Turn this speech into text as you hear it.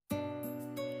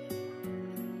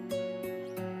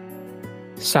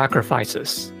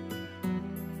Sacrifices.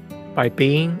 By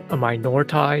being a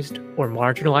minoritized or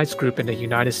marginalized group in the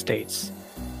United States,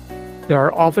 there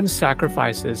are often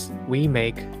sacrifices we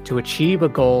make to achieve a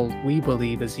goal we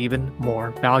believe is even more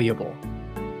valuable.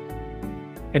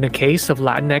 In the case of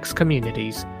Latinx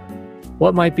communities,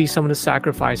 what might be some of the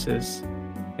sacrifices,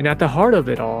 and at the heart of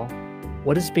it all,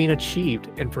 what is being achieved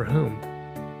and for whom?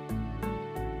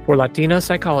 For Latina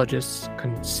psychologists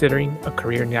considering a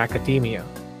career in academia,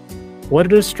 what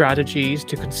are the strategies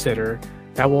to consider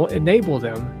that will enable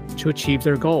them to achieve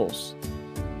their goals?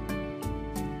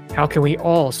 How can we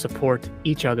all support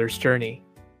each other's journey?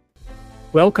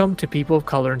 Welcome to People of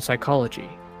Color in Psychology,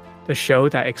 the show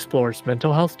that explores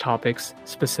mental health topics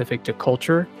specific to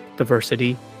culture,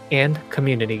 diversity, and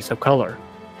communities of color.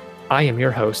 I am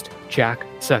your host, Jack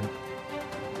Sun.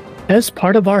 As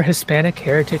part of our Hispanic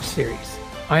Heritage series,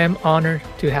 I am honored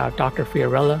to have Dr.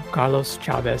 Fiorella Carlos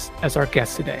Chavez as our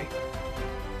guest today.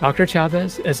 Dr.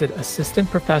 Chavez is an assistant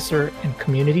professor in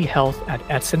community health at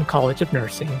Edson College of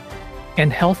Nursing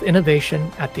and health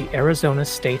innovation at the Arizona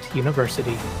State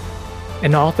University,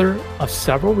 an author of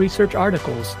several research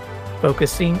articles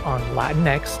focusing on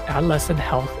Latinx adolescent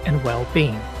health and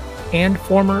well-being, and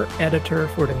former editor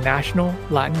for the National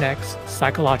Latinx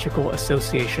Psychological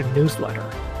Association newsletter.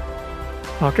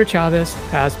 Dr. Chavez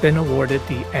has been awarded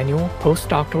the annual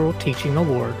Postdoctoral Teaching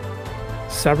Award,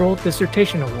 several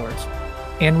dissertation awards,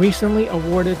 and recently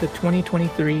awarded the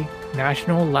 2023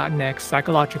 National Latinx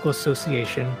Psychological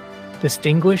Association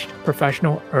Distinguished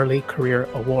Professional Early Career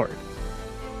Award.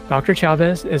 Dr.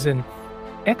 Chavez is an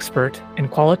expert in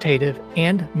qualitative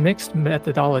and mixed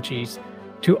methodologies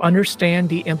to understand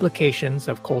the implications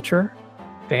of culture,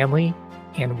 family,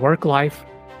 and work-life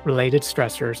related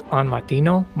stressors on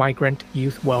Latino migrant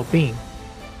youth well-being.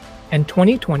 In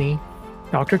 2020,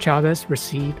 Dr. Chavez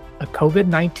received a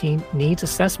COVID-19 Needs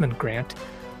Assessment Grant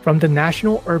from the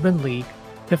National Urban League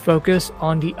to focus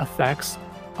on the effects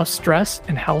of stress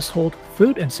and household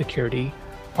food insecurity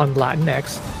on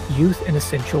Latinx youth and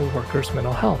essential workers'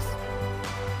 mental health.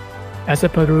 As a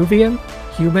Peruvian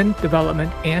human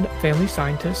development and family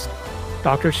scientist,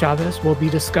 Dr. Chavez will be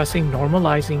discussing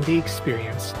normalizing the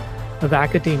experience of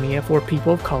academia for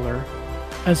people of color,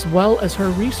 as well as her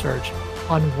research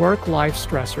on work-life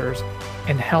stressors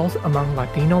and health among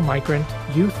Latino migrant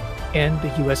youth and the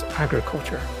U.S.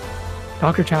 agriculture.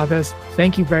 Dr. Chavez,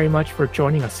 thank you very much for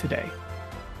joining us today.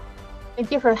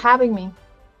 Thank you for having me.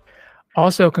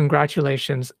 Also,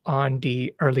 congratulations on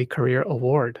the Early Career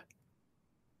Award.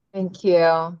 Thank you.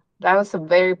 That was a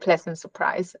very pleasant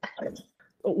surprise.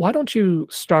 Why don't you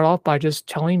start off by just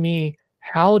telling me,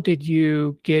 how did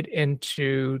you get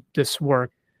into this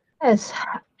work? Yes.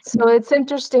 So it's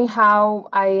interesting how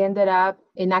I ended up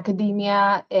in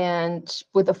academia and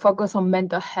with a focus on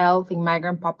mental health in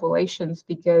migrant populations,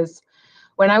 because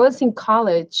when I was in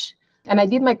college, and I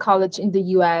did my college in the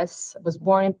US, I was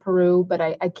born in Peru, but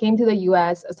I came to the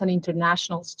US as an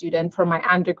international student for my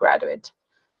undergraduate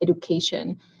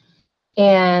education.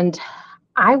 And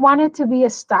I wanted to be a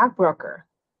stockbroker.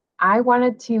 I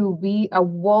wanted to be a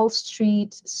Wall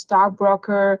Street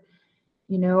stockbroker,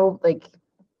 like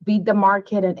beat the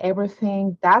market and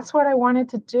everything. That's what I wanted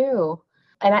to do.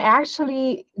 And I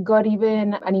actually got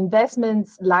even an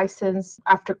investments license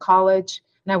after college.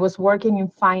 And I was working in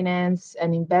finance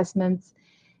and investments.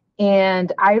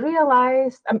 And I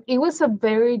realized it was a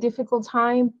very difficult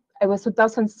time. It was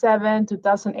 2007,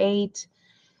 2008,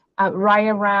 right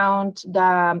around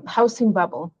the housing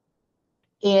bubble.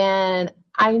 And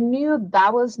I knew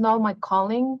that was not my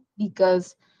calling,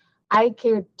 because I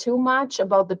cared too much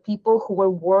about the people who were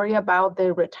worried about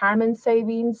their retirement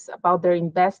savings, about their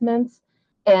investments.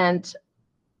 And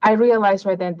I realized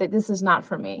right then that this is not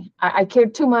for me. I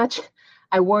cared too much.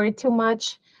 I worried too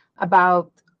much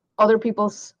about other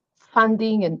people's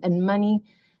funding and money.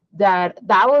 That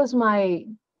was my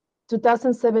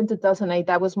 2007, 2008,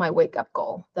 that was my wake-up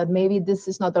call, that maybe this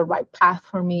is not the right path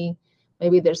for me.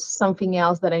 Maybe there's something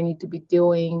else that I need to be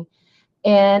doing.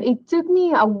 And it took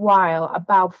me a while,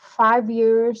 about 5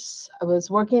 years. I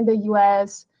was working in the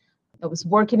US. I was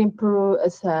working in Peru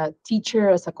as a teacher,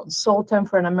 as a consultant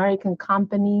for an American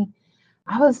company.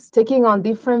 I was taking on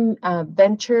different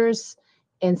ventures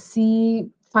and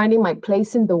finding my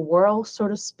place in the world, so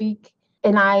to speak.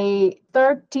 And I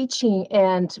started teaching,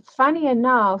 and funny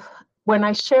enough, when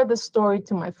I shared the story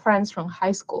to my friends from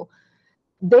high school,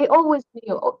 they always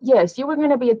knew, oh, yes, you were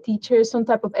going to be a teacher, some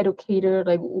type of educator.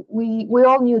 Like we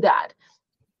all knew that.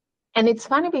 And it's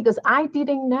funny because I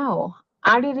didn't know.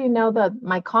 I didn't know that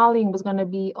my calling was going to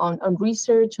be on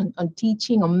research, on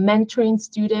teaching, on mentoring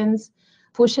students,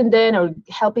 pushing them or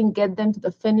helping get them to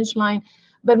the finish line.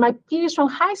 but my peers from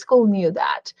high school knew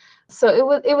that. So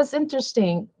it was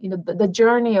interesting, the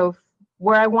journey of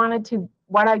where I wanted to,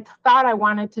 what I thought I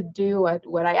wanted to do,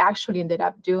 what I actually ended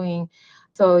up doing.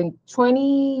 So in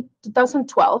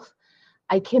 2012,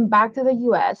 I came back to the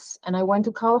US and I went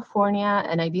to California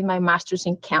and I did my master's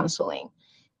in counseling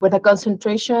with a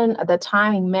concentration at the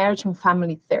time in marriage and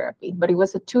family therapy. But it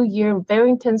was a 2-year, very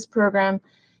intense program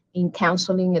in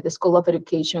counseling at the School of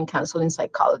Education, Counseling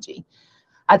Psychology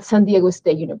at San Diego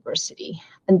State University.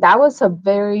 And that was a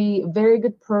very, very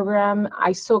good program.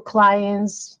 I saw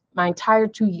clients my entire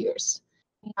 2 years,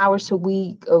 hours a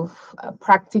week of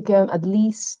practicum, at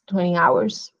least 20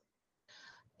 hours.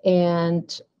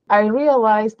 And I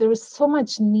realized there was so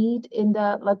much need in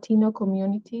the Latino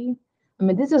community. I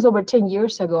mean, this is over 10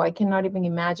 years ago. I cannot even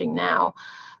imagine now.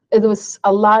 There was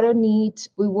a lot of need.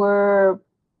 We were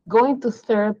going to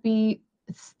therapy.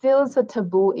 It still is a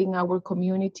taboo in our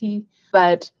community,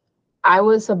 but I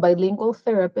was a bilingual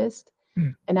therapist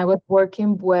and I was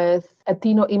working with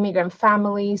Latino immigrant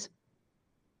families,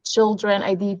 children.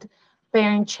 I did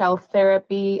parent-child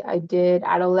therapy. I did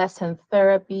adolescent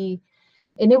therapy.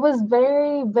 And it was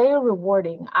very, very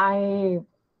rewarding.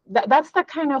 That's the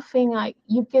kind of thing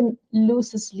you can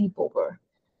lose sleep over,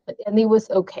 and it was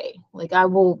okay. Like I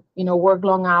will, work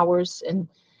long hours and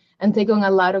take on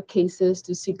a lot of cases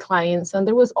to see clients, and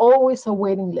there was always a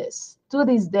waiting list. To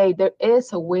this day, there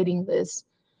is a waiting list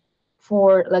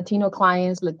for Latino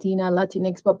clients,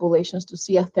 Latinx populations to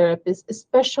see a therapist,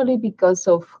 especially because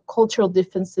of cultural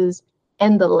differences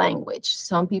and the language.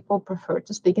 Some people prefer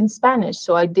to speak in Spanish,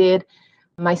 so I did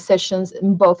my sessions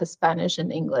in both Spanish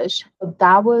and English.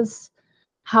 That was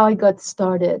how I got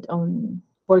started on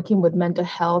working with mental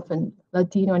health and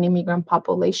Latino and immigrant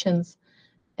populations.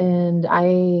 And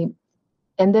I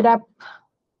ended up,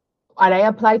 I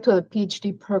applied to a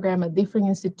PhD program at different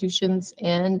institutions,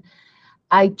 and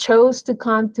I chose to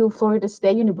come to Florida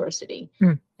State University.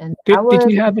 And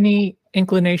did you have any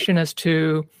inclination as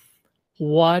to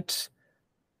what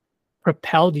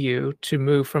propelled you to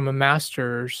move from a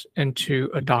master's into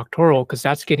a doctoral? Because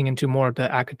that's getting into more of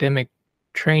the academic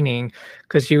training.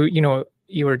 Because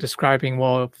you were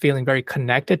describing, feeling very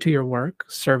connected to your work,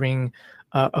 serving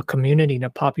a community and a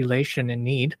population in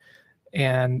need,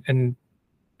 and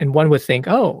one would think,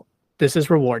 oh, this is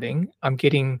rewarding. I'm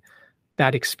getting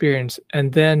that experience,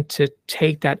 and then to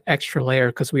take that extra layer,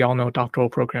 because we all know doctoral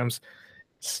programs,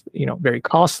 very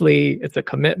costly. It's a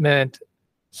commitment.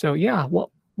 So yeah,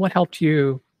 what helped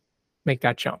you make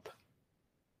that jump?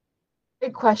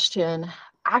 Great question.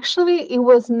 Actually, it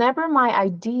was never my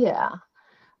idea.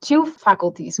 Two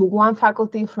faculties, one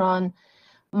faculty from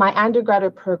my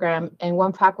undergraduate program and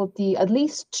one faculty, at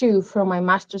least two from my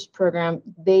master's program,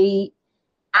 they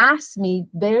asked me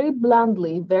very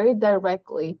bluntly, very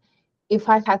directly, if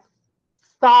I had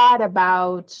thought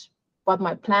about what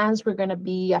my plans were going to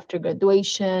be after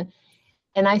graduation.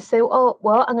 And I said, oh,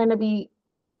 well, I'm going to be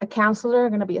a counselor, I'm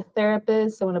going to be a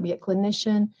therapist, I'm going to be a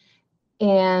clinician.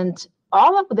 And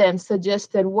all of them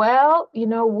suggested, well,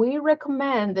 we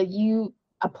recommend that you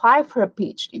apply for a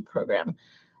PhD program.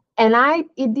 And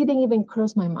it didn't even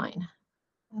cross my mind.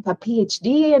 A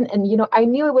PhD, and I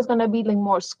knew it was going to be like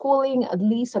more schooling, at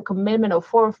least a commitment of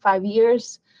 4 or 5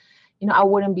 years. I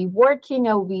wouldn't be working,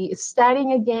 I would be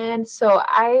studying again. So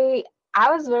I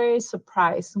was very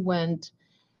surprised when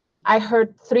I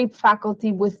heard 3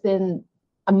 faculty within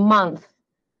a month.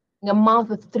 In a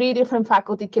month, 3 different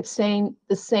faculty kept saying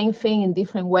the same thing in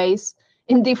different ways,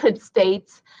 in different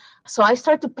states. So I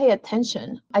started to pay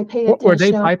attention. Were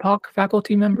they BIPOC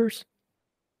faculty members?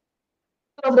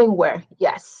 Two of them were,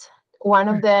 yes. One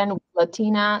of them was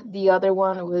Latina, the other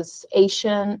one was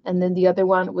Asian, and then the other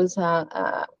one was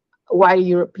a white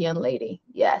European lady,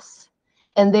 yes.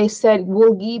 And they said,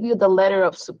 we'll give you the letter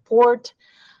of support.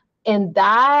 And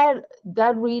that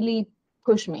really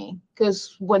pushed me,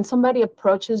 because when somebody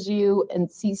approaches you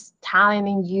and sees talent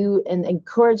in you and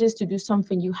encourages to do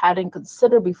something you hadn't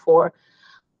considered before,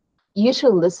 you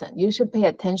should listen. You should pay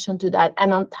attention to that.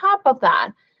 And on top of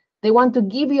that, they want to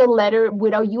give you a letter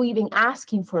without you even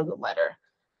asking for the letter.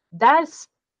 That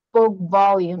spoke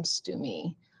volumes to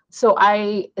me. So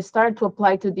I started to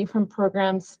apply to different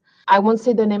programs. I won't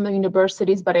say the name of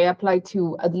universities, but I applied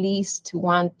to at least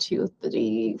 1, 2,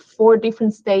 3, 4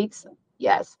 different states.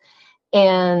 Yes.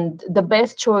 And the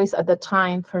best choice at the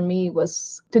time for me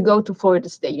was to go to Florida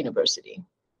State University.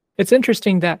 It's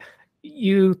interesting that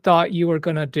you thought you were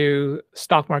going to do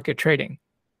stock market trading.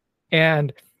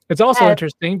 And it's also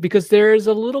interesting because there's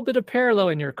a little bit of parallel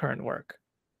in your current work.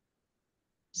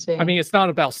 I mean, it's not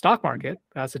about stock market.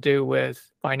 It has to do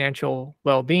with financial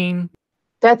well-being.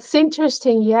 That's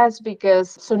interesting, yes,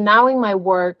 because so now in my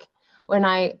work, when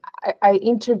I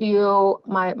interview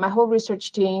my whole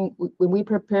research team, when we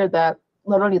prepare the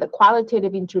not only the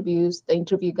qualitative interviews, the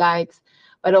interview guides,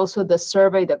 but also the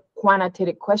survey, the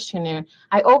quantitative questionnaire,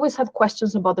 I always have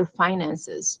questions about their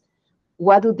finances.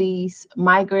 What do these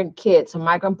migrant kids and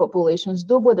migrant populations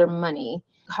do with their money?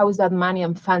 How is that money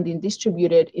and funding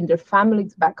distributed in their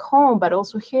families back home, but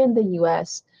also here in the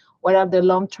US? What are their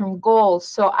long-term goals?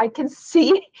 So I can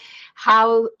see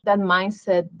how that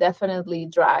mindset definitely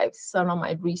drives some of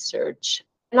my research.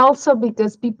 And also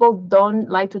because people don't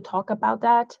like to talk about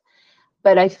that.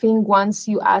 But I think once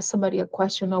you ask somebody a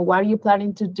question of what are you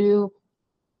planning to do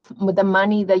with the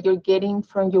money that you're getting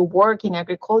from your work in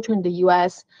agriculture in the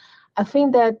US, I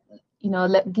think that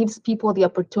gives people the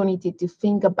opportunity to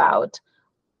think about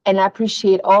and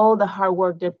appreciate all the hard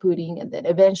work they're putting, and then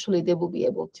eventually they will be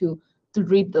able to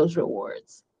reap those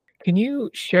rewards. Can you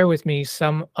share with me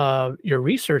some of your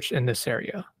research in this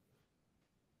area?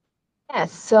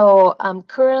 Yes, so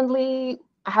currently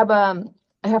I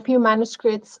have few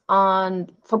manuscripts on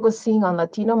focusing on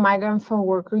Latino migrant farm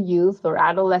worker youth or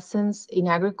adolescents in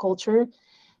agriculture.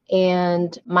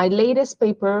 And my latest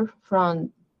paper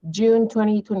from June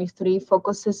 2023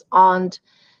 focuses on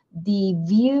the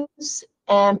views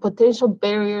and potential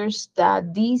barriers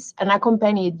that these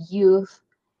unaccompanied youth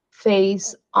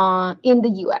face in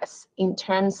the US in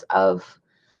terms of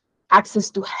access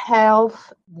to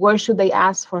health, where should they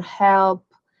ask for help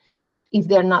if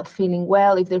they're not feeling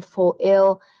well, if they fall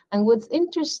ill. And what's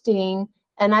interesting,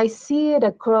 and I see it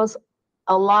across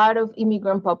a lot of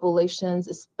immigrant populations,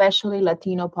 especially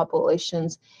Latino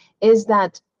populations, is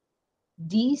that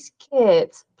these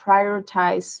kids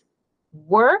prioritize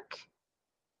work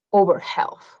over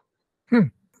health. Hmm.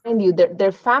 And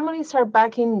their families are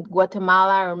back in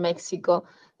Guatemala or Mexico.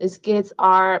 These kids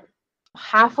are,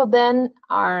 half of them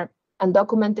are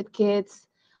undocumented kids.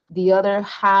 The other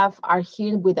half are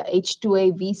here with the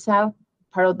H-2A visa,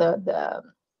 part of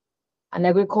an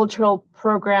agricultural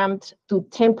program to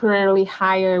temporarily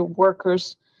hire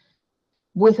workers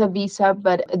with a visa,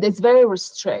 but it's very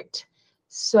restrict.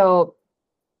 So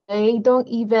they don't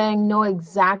even know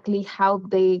exactly how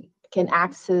they can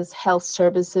access health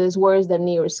services. Where is the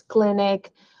nearest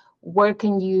clinic? Where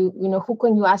can who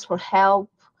can you ask for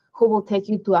help? Who will take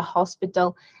you to a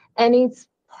hospital? And it's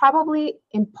probably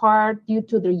in part due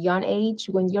to their young age.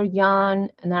 When you're young,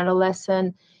 an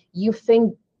adolescent, you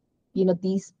think,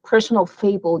 these personal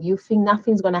fable, you think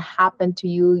nothing's going to happen to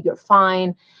you, you're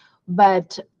fine.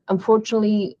 But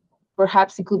unfortunately,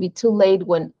 perhaps it could be too late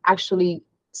when actually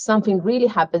something really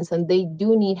happens and they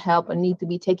do need help and need to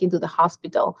be taken to the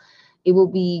hospital. It will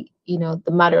be, the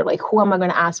matter like, who am I going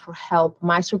to ask for help?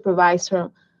 My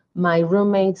supervisor, my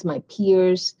roommates, my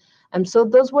peers. And so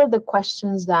those were the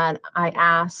questions that I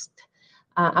asked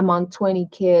among 20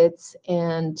 kids.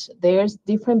 And there's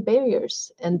different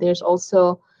barriers. And there's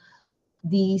also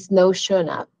this notion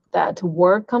of that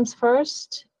work comes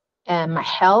first and my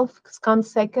health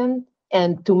comes second.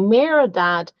 And to mirror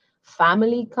that,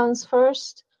 family comes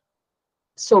first.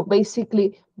 So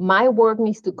basically, my work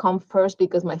needs to come first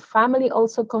because my family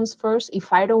also comes first.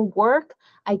 If I don't work,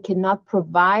 I cannot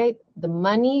provide the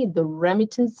money, the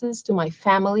remittances to my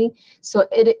family. So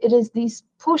it is this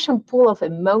push and pull of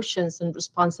emotions and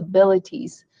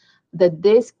responsibilities that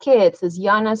these kids, as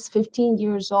young as 15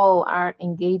 years old, are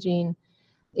engaging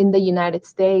in the United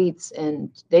States, and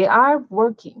they are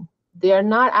working. They are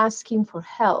not asking for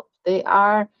help. They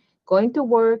are going to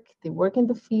work, they work in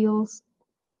the fields,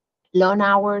 long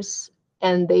hours,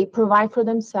 and they provide for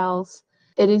themselves.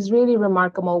 It is really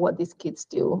remarkable what these kids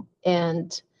do.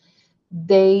 And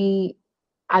they,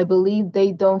 I believe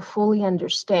they don't fully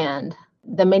understand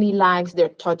the many lives they're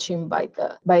touching by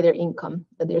their income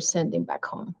that they're sending back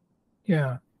home.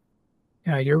 Yeah.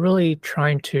 Yeah. You're really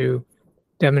trying to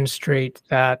demonstrate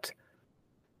that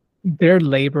their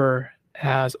labor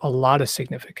has a lot of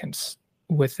significance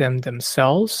within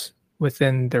themselves,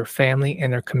 within their family,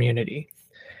 and their community.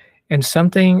 And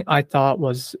something I thought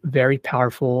was very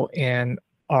powerful in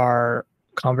our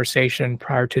conversation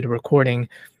prior to the recording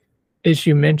is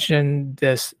you mentioned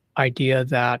this idea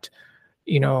that,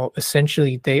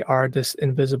 essentially they are this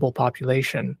invisible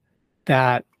population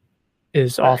that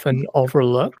is Right. often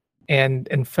overlooked. And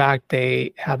in fact,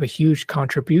 they have a huge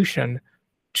contribution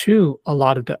to a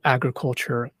lot of the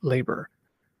agriculture labor.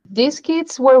 These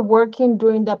kids were working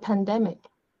during the pandemic.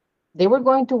 They were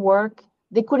going to work.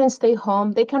 They couldn't stay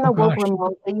home. They Oh cannot work gosh.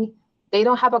 remotely. They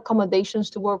don't have accommodations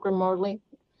to work remotely.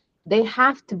 They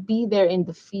have to be there in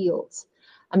the fields.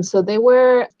 And so they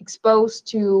were exposed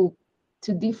to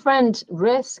different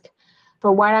risk.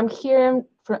 For what I'm hearing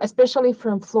especially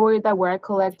from Florida, where I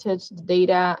collected the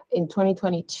data in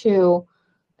 2022,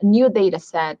 a new data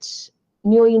set,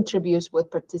 new interviews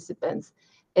with participants,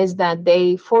 is that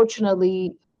they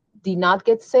fortunately did not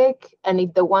get sick. And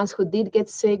if the ones who did get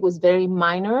sick was very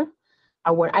minor,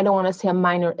 or I don't want to say a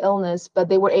minor illness, but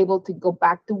they were able to go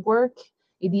back to work.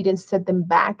 It didn't set them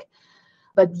back.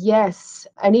 But yes,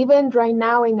 and even right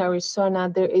now in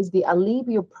Arizona, there is the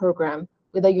Alivio program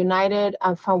with the United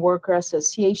Farm Worker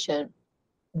Association.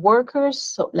 Workers,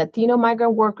 so Latino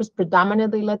migrant workers,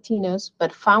 predominantly Latinos,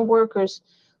 but farm workers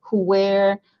who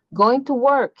were going to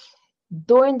work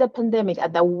during the pandemic,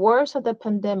 at the worst of the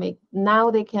pandemic,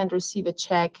 now they can receive a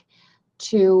check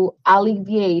to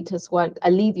alleviate, is what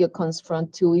Alivio comes from,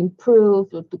 to improve,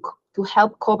 to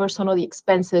help cover some of the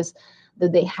expenses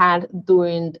that they had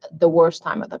during the worst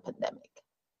time of the pandemic.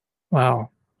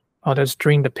 Wow. Oh, that's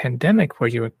during the pandemic where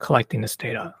you were collecting this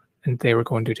data and they were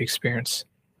going through the experience.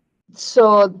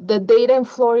 So the data in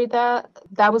Florida,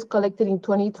 that was collected in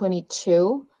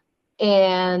 2022.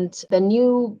 And the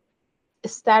new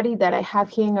study that I have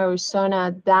here in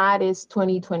Arizona, that is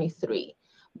 2023.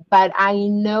 But I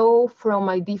know from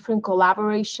my different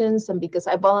collaborations, and because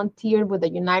I volunteered with the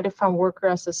United Farm Worker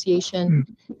Association,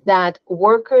 that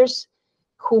workers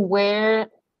who were,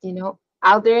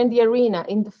 out there in the arena,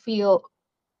 in the field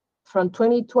from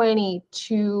 2020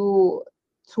 to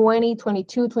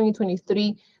 2022,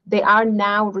 2023, they are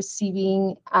now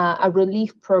receiving a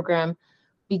relief program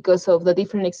because of the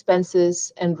different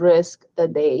expenses and risk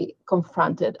that they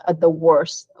confronted at the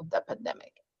worst of the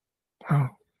pandemic.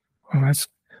 Wow.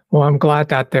 Well, I'm glad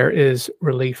that there is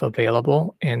relief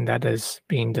available and that is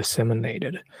being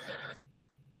disseminated.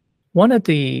 One of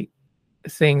the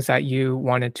things that you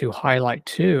wanted to highlight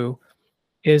too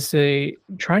is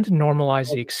trying to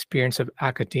normalize the experience of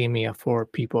academia for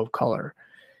people of color.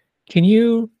 Can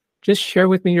you just share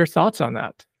with me your thoughts on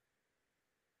that?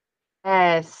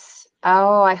 Yes.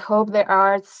 Oh, I hope there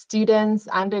are students,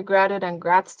 undergraduate and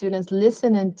grad students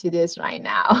listening to this right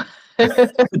now.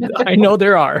 I know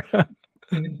there are.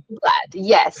 Glad.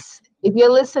 Yes. If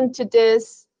you listen to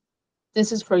this,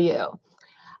 this is for you.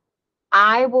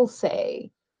 I will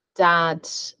say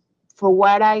that for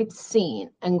what I've seen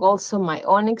and also my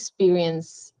own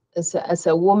experience as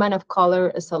a woman of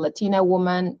color, as a Latina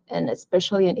woman, and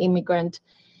especially an immigrant,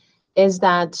 is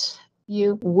that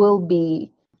you will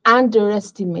be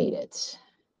underestimated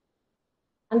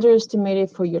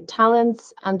for your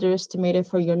talents, underestimated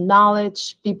for your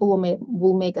knowledge. People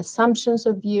will make assumptions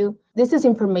of you. This is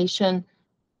information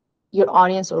your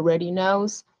audience already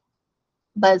knows,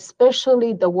 but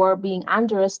especially the word being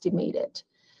underestimated.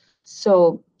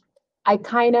 So I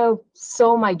kind of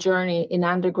saw my journey in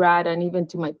undergrad and even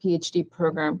to my PhD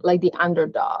program like the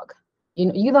underdog.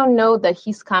 You don't know that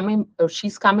he's coming or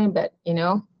she's coming, but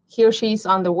he or she's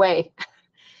on the way.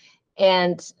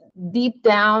 And deep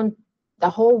down, the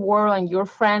whole world and your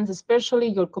friends, especially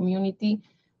your community,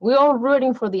 we're all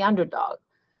rooting for the underdog.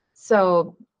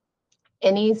 So,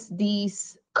 and it's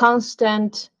these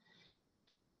constant,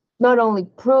 not only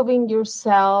proving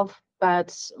yourself,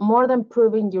 but more than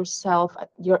proving yourself,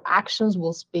 your actions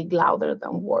will speak louder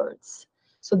than words.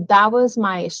 So that was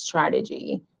my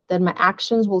strategy, that my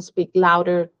actions will speak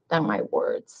louder than my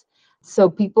words. So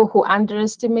people who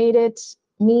underestimated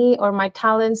me or my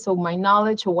talents or my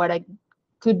knowledge or what I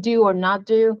could do or not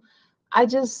do, I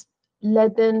just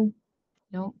let them,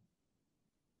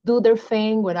 do their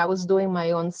thing when I was doing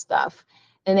my own stuff.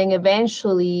 And then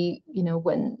eventually,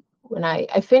 when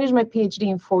I finished my PhD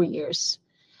in 4 years,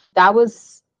 that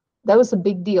was a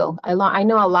big deal. I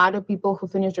know a lot of people who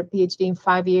finished their PhD in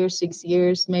 5 years, 6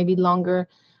 years, maybe longer,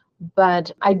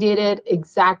 but I did it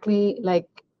exactly like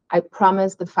I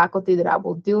promised the faculty that I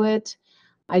will do it.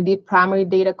 I did primary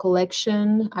data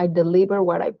collection. I delivered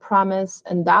what I promised,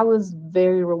 and that was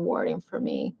very rewarding for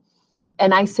me.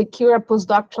 And I secured a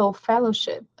postdoctoral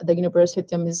fellowship at the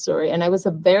University of Missouri, and it was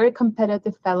a very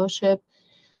competitive fellowship.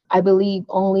 I believe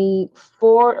only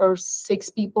 4 or 6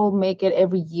 people make it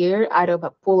every year out of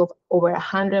a pool of over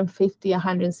 150,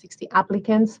 160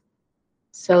 applicants.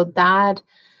 So that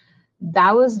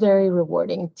was very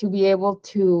rewarding to be able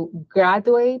to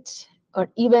graduate or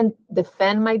even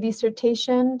defend my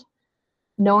dissertation,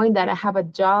 knowing that I have a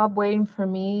job waiting for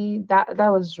me. That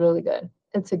was really good.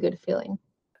 It's a good feeling.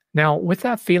 Now, with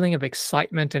that feeling of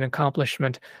excitement and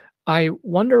accomplishment, I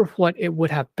wonder what it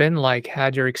would have been like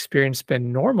had your experience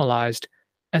been normalized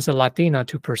as a Latina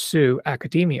to pursue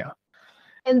academia.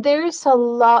 And there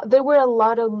were a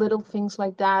lot of little things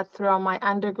like that throughout my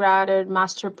undergraduate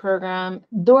master program,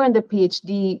 during the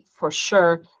PhD for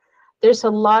sure. There's a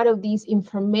lot of this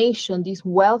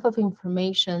wealth of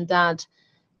information that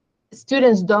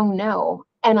students don't know.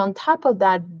 And on top of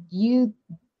that, you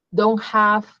don't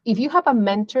have, if you have a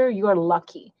mentor, you are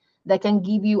lucky that can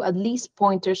give you at least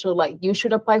pointers. So like, you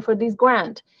should apply for this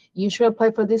grant, you should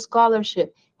apply for this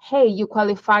scholarship, hey, you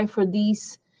qualify for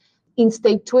these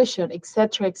in-state tuition,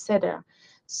 etc., etc.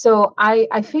 So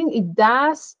I think it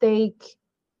does take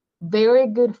very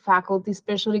good faculty,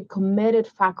 especially committed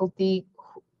faculty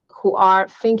who are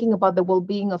thinking about the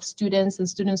well-being of students and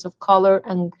students of color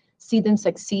and see them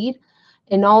succeed.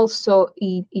 And also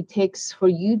it takes for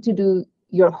you to do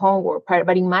your homework.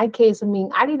 But in my case, I mean,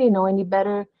 I didn't know any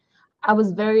better. I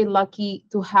was very lucky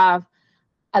to have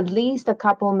at least a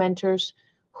couple mentors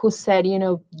who said, you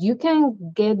know, you can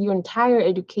get your entire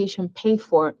education paid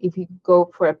for if you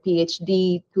go for a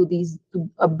PhD to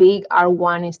a big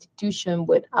R1 institution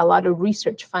with a lot of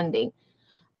research funding.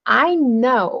 I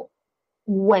know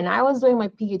when I was doing my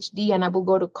PhD and I would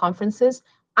go to conferences,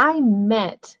 I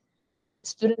met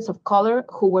students of color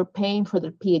who were paying for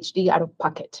their PhD out of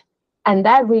pocket. And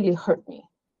that really hurt me.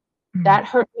 That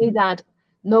hurt me that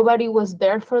nobody was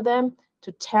there for them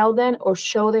to tell them or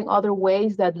show them other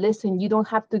ways that, listen, you don't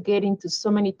have to get into so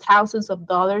many thousands of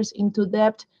dollars into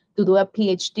debt to do a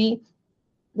PhD,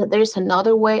 that there's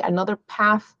another way, another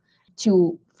path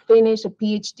to finish a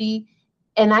PhD.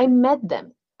 And I met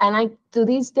them. And to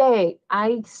this day,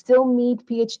 I still meet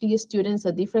PhD students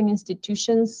at different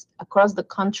institutions across the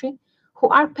country who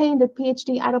are paying the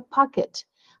PhD out of pocket.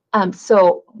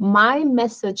 So my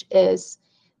message is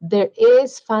there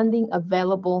is funding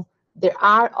available. There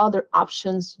are other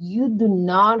options. You do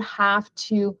not have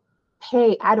to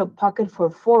pay out of pocket for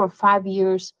 4 or 5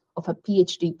 years of a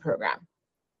PhD program.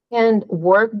 And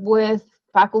work with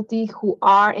faculty who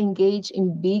are engaged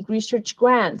in big research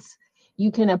grants.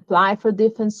 You can apply for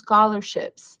different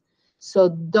scholarships. So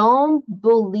don't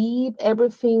believe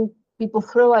everything people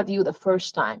throw at you the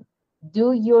first time.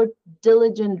 Do your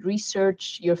diligent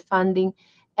research, your funding,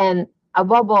 and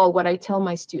above all, what I tell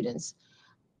my students,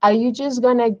 are you just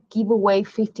gonna give away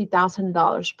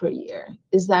 $50,000 per year?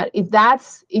 Is that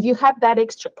if you have that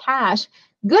extra cash,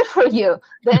 good for you.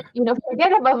 Then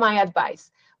forget about my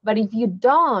advice. But if you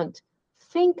don't,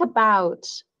 think about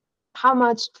how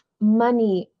much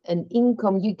money and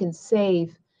income you can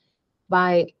save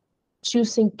by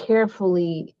choosing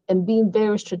carefully and being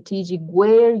very strategic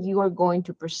where you are going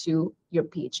to pursue your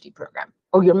PhD program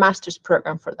or your master's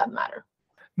program for that matter.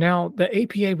 Now, the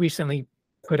APA recently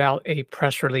put out a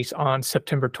press release on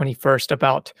September 21st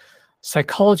about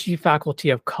psychology faculty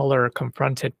of color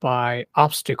confronted by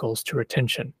obstacles to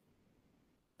retention.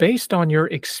 Based on your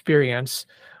experience,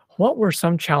 what were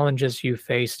some challenges you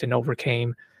faced and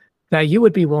overcame that you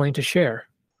would be willing to share?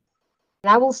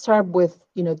 And I will start with,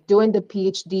 doing the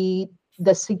PhD,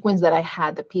 the sequence that I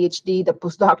had, the PhD, the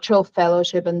postdoctoral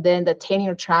fellowship, and then the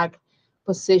tenure track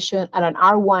position at an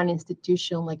R1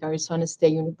 institution like Arizona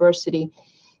State University.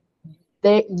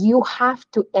 You have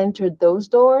to enter those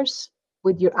doors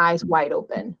with your eyes wide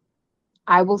open.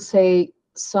 I will say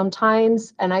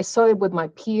sometimes, and I saw it with my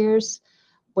peers,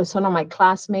 with some of my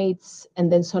classmates,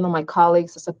 and then some of my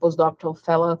colleagues as a postdoctoral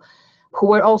fellow, who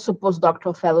were also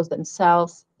postdoctoral fellows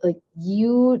themselves. Like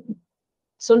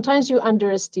sometimes you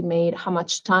underestimate how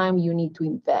much time you need to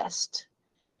invest.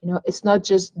 It's not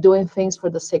just doing things for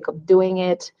the sake of doing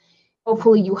it.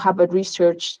 Hopefully you have a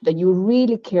research that you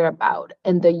really care about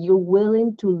and that you're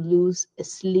willing to lose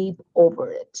sleep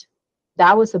over it.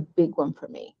 That was a big one for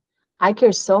me. I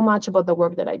care so much about the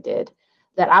work that I did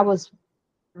that I was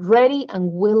ready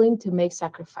and willing to make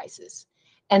sacrifices.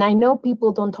 And I know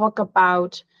people don't talk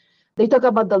about, they talk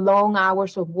about the long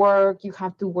hours of work. You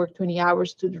have to work 20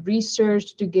 hours to do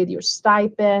research, to get your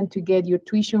stipend, to get your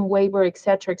tuition waiver, et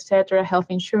cetera, health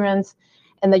insurance,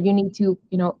 and that you need to,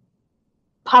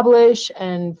 publish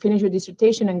and finish your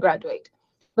dissertation and graduate.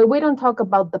 But we don't talk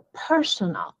about the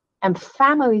personal and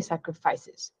family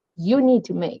sacrifices you need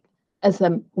to make as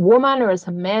a woman or as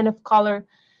a man of color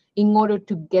in order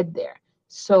to get there.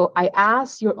 So I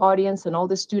ask your audience and all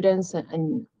the students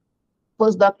and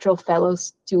postdoctoral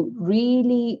fellows to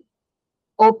really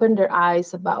open their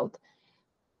eyes about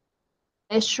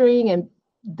measuring and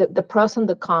the pros and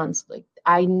the cons. Like,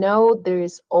 I know there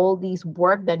is all these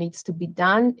work that needs to be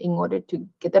done in order to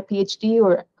get a PhD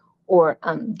or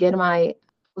get my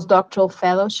postdoctoral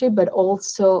fellowship, but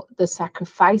also the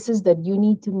sacrifices that you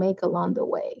need to make along the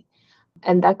way.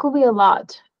 And that could be a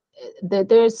lot.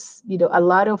 There's a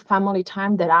lot of family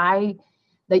time that I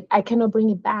cannot bring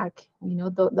it back.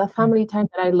 The family time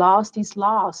that I lost is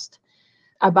lost.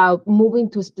 About moving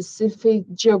to specific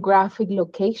geographic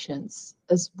locations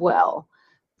as well,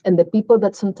 and the people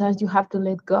that sometimes you have to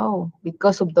let go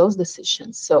because of those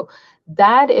decisions. So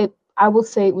that I will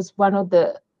say it was one of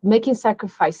the making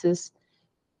sacrifices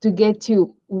to get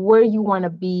to where you want to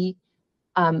be.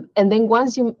 And then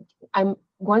once you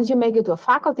make it to a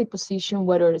faculty position,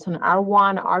 whether it's an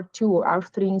R1, R2, or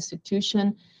R3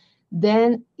 institution,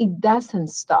 then it doesn't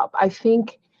stop. I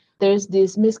think there's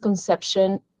this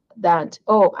misconception that,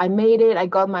 oh, I made it, I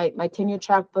got my tenure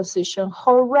track position,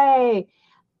 hooray.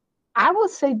 I would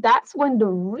say that's when the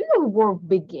real work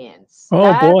begins. Oh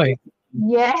That, boy.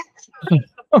 yes,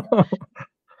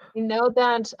 you know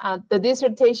that the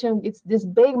dissertation, it's this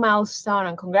big milestone,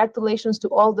 and congratulations to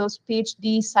all those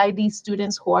PhD, PsyD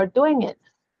students who are doing it.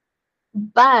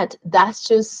 But that's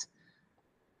just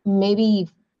maybe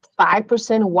 5%,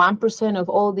 1% of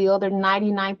all the other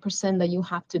 99% that you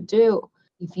have to do.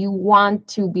 If you want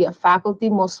to be a faculty,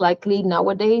 most likely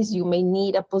nowadays you may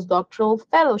need a postdoctoral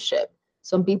fellowship.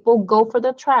 Some people go for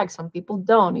the track, some people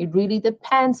don't. It really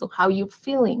depends on how you're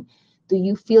feeling. Do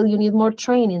you feel you need more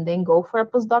training? Then go for a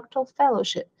postdoctoral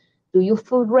fellowship. Do you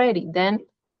feel ready? Then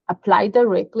apply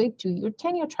directly to your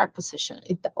tenure track position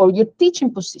or your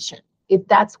teaching position, if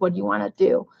that's what you want to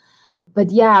do.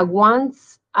 But yeah,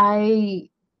 I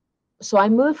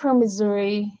moved from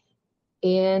Missouri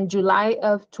in July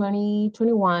of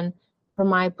 2021 for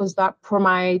my postdoc for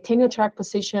my tenure track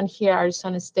position here at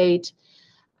Arizona State.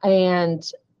 And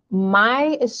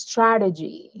my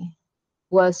strategy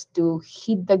was to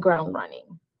hit the ground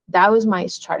running. That was my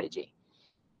strategy.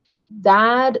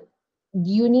 That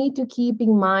you need to keep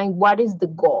in mind what is the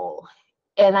goal.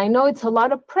 And I know it's a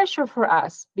lot of pressure for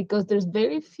us because there's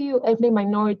very few ethnic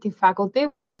minority faculty.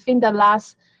 I think the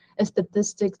last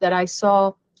statistics that I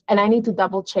saw, and I need to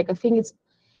double check, I think it's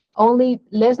only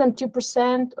less than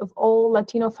 2% of all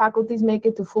Latino faculties make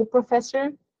it to full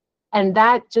professor. And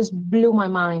that just blew my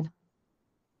mind.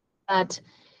 That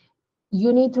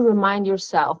you need to remind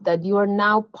yourself that you are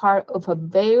now part of a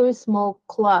very small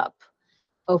club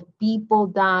of people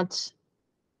that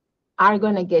are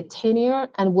going to get tenure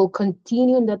and will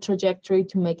continue in the trajectory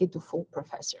to make it to full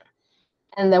professor.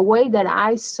 And the way that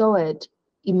I saw it,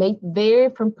 it may vary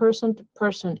from person to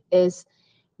person, is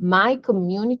my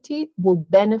community will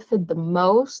benefit the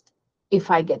most if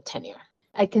I get tenure.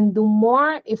 I can do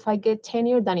more if I get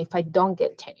tenure than if I don't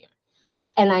get tenure.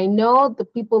 And I know the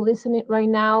people listening right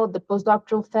now, the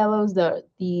postdoctoral fellows,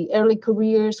 the early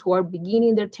careers who are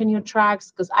beginning their tenure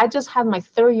tracks, because I just had my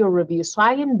third year review. So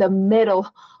I am in the middle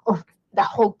of the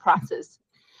whole process.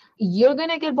 You're going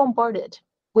to get bombarded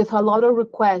with a lot of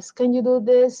requests. Can you do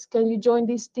this? Can you join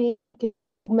this team? Can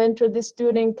you mentor this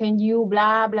student? Can you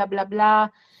blah, blah, blah, blah?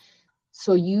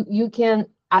 So you can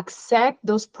accept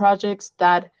those projects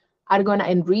that are going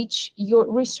to enrich your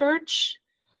research,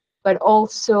 but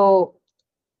also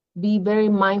be very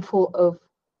mindful of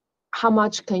how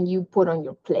much can you put on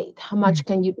your plate, how much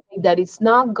can you think that it's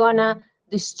not gonna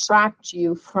distract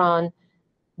you from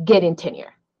getting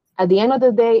tenure. At the end of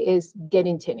the day is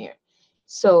getting tenure.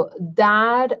 So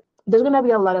that there's gonna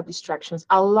be a lot of distractions,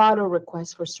 a lot of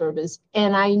requests for service.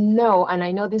 And I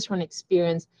know this from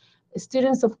experience,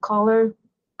 students of color,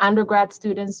 undergrad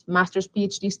students, master's,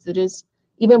 PhD students,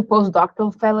 even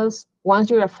postdoctoral fellows, once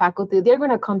you're a faculty, they're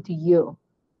gonna come to you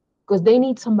because they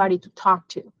need somebody to talk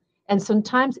to. And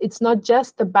sometimes it's not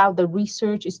just about the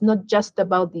research, it's not just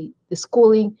about the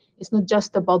schooling, it's not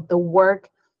just about the work.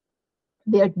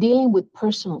 They're dealing with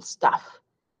personal stuff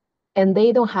and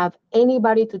they don't have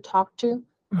anybody to talk to.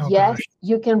 Oh Yes, gosh.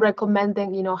 you can recommend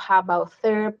them, how about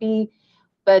therapy,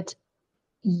 but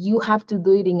you have to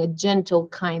do it in a gentle,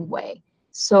 kind way.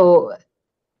 So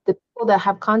the people that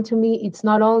have come to me, it's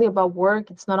not only about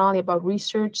work, it's not only about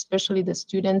research, especially the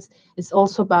students. It's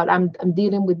also about I'm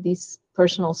dealing with this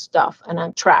personal stuff and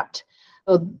I'm trapped.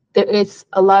 So there is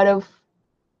a lot of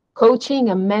coaching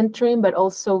and mentoring, but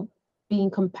also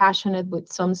being compassionate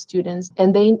with some students,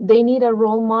 and they need a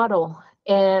role model.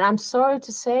 And I'm sorry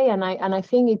to say, and I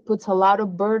think it puts a lot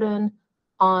of burden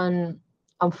on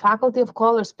faculty of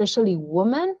color, especially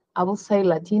women. I will say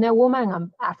Latina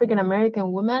women, African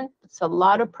American women. It's a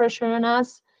lot of pressure on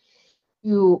us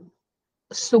to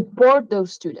support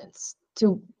those students,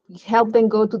 to help them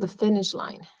go to the finish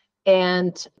line.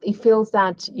 And it feels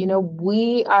that,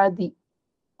 we are the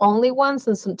only ones,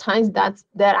 and sometimes that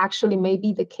actually may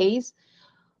be the case,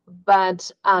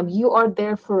 but you are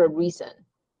there for a reason.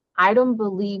 I don't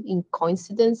believe in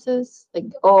coincidences, like,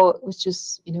 oh, it was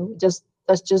just, just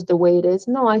that's just the way it is.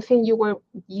 No, I think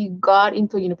you got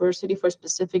into university for a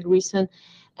specific reason,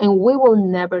 and we will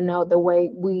never know the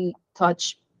way we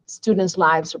touch students'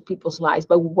 lives or people's lives,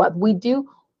 but what we do,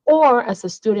 or as a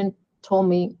student told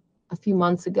me a few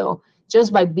months ago,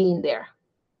 just by being there.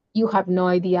 You have no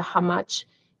idea how much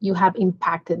you have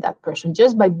impacted that person.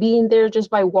 Just by being there, just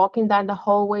by walking down the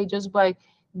hallway, just by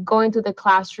going to the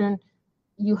classroom,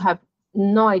 you have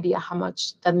no idea how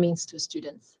much that means to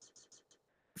students.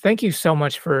 Thank you so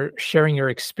much for sharing your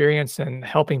experience and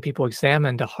helping people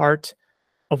examine the heart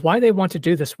of why they want to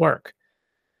do this work.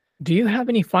 Do you have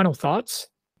any final thoughts?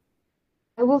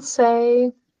 I will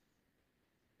say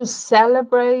to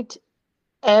celebrate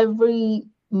every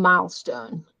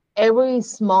milestone, every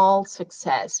small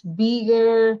success, big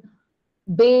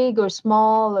or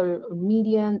small or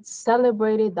medium,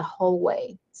 celebrated the whole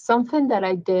way. Something that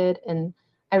I did, and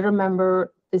I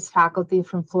remember this faculty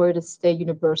from Florida State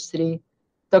University,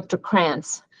 Dr.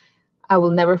 Krantz. I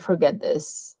will never forget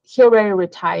this. He already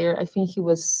retired. I think he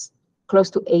was close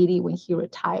to 80 when he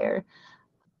retired.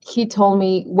 He told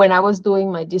me when I was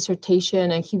doing my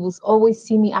dissertation, and he will always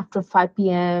see me after 5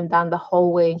 p.m. down the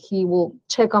hallway. He will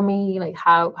check on me, like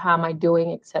how am I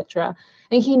doing, etc.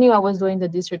 And he knew I was doing the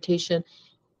dissertation.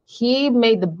 He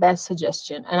made the best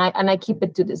suggestion, and I keep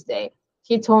it to this day.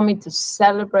 He told me to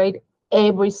celebrate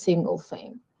every single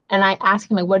thing. And I asked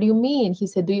him, like, what do you mean? He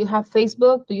said, do you have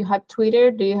Facebook? Do you have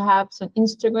Twitter? Do you have some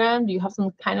Instagram? Do you have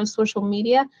some kind of social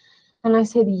media? And I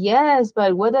said, yes,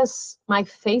 but what does my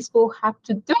Facebook have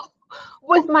to do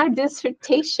with my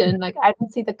dissertation? Like, I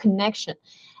didn't see the connection.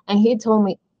 And he told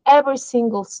me every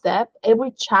single step,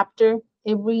 every chapter,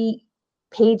 every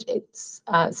page, it's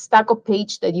a stack of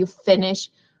page that you finish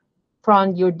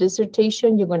from your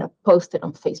dissertation, you're going to post it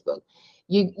on Facebook.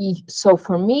 So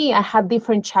for me, I had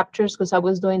different chapters because I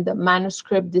was doing the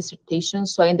manuscript dissertation.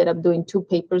 So I ended up doing 2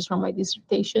 papers from my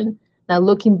dissertation. Now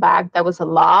looking back, that was a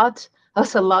lot. That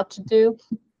was a lot to do.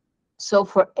 So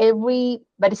but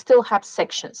it still have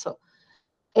sections. So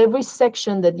every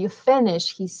section that you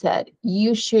finish, he said,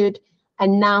 you should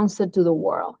announce it to the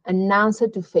world, announce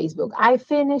it to Facebook. I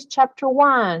finished chapter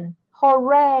 1.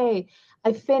 Hooray.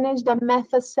 I finished the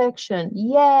method section.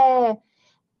 Yeah.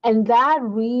 And that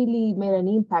really made an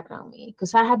impact on me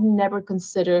because I have never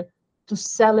considered to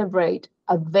celebrate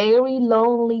a very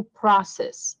lonely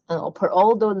process. For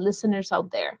all the listeners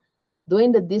out there,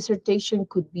 doing the dissertation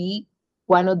could be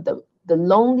one of the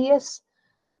loneliest,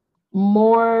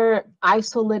 more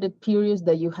isolated periods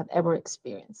that you have ever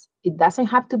experienced. It doesn't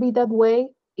have to be that way.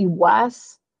 It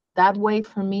was that way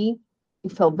for me.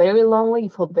 It felt very lonely.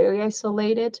 It felt very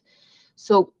isolated.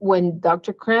 So when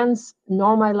Dr. Kranz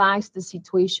normalized the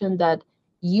situation that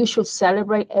you should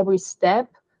celebrate every step,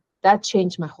 that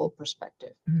changed my whole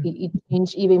perspective. It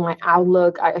changed even my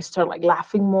outlook. I started like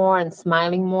laughing more and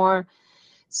smiling more.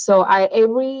 So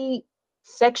every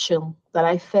section that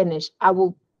I finished, I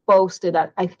will post it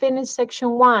that I finished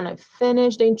section 1, I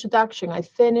finished the introduction, I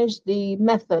finished the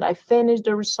method, I finished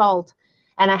the result.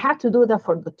 And I had to do that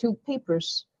for the 2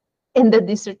 papers in the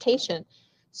dissertation.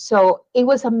 So it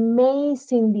was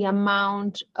amazing the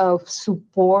amount of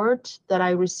support that I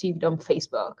received on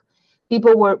Facebook.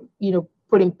 People were,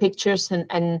 putting pictures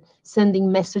and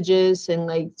sending messages and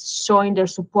like showing their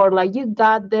support, like, you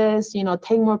got this, 10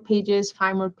 more pages,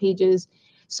 5 more pages.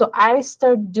 So I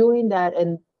started doing that,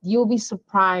 and you'll be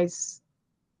surprised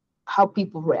how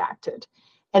people reacted.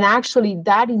 And actually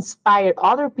that inspired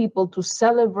other people to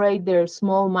celebrate their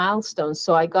small milestones.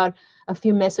 So I got a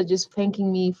few messages thanking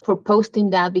me for posting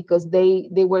that because they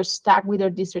were stuck with their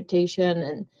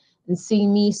dissertation, and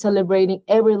seeing me celebrating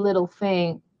every little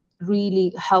thing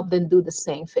really helped them do the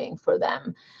same thing for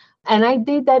them. And I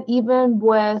did that even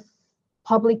with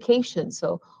publications.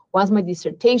 So once my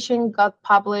dissertation got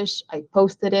published, I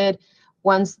posted it.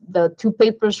 Once the 2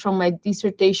 papers from my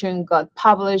dissertation got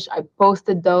published, I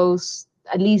posted those,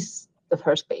 at least the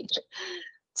first page,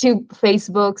 to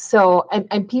Facebook. So,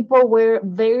 and people were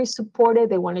very supportive.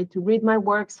 They wanted to read my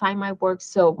work, sign my work.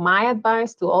 So my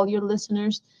advice to all your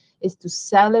listeners is to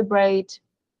celebrate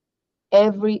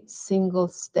every single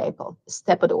step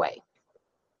of the way.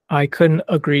 I couldn't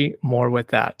agree more with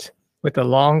that. With the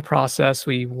long process,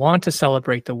 we want to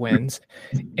celebrate the wins,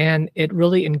 and it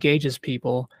really engages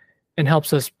people and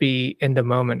helps us be in the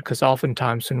moment because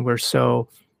oftentimes when we're so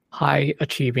high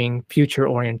achieving, future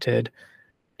oriented,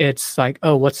 it's like,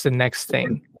 oh, what's the next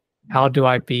thing? How do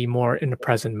I be more in the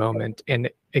present moment and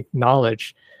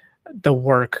acknowledge the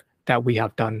work that we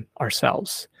have done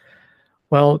ourselves?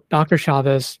 Well, Dr.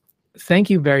 Chavez, thank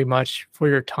you very much for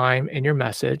your time and your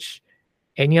message.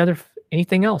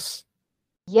 Anything else?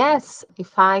 Yes,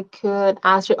 if I could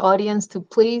ask your audience to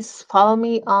please follow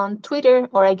me on Twitter,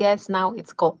 or I guess now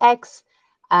it's called X,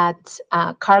 at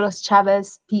Carlos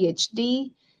Chavez,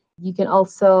 PhD. You can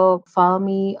also follow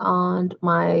me on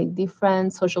my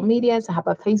different social medias. I have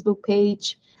a Facebook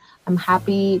page. I'm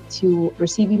happy to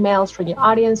receive emails from your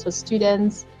audience or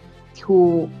students.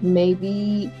 who may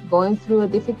be going through a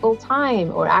difficult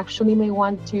time or actually may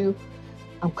want to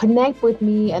connect with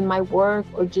me and my work,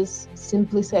 or just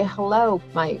simply say hello.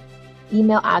 My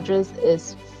email address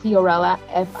is Fiorella,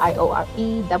 FIORELLA,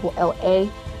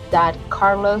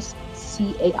 Carlos,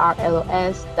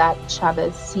 CARLOS,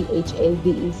 Chavez,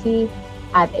 CHAVEZ,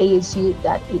 at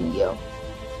ASU.edu.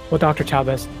 Well, Dr.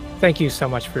 Chavez, thank you so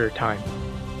much for your time.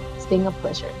 It's been a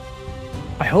pleasure.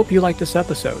 I hope you liked this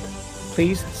episode.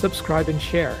 Please subscribe and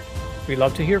share. We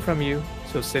love to hear from you,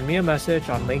 so send me a message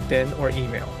on LinkedIn or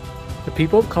email. The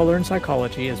People of Color in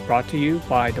Psychology is brought to you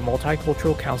by the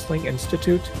Multicultural Counseling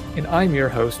Institute, and I'm your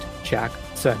host, Jack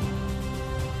Sun.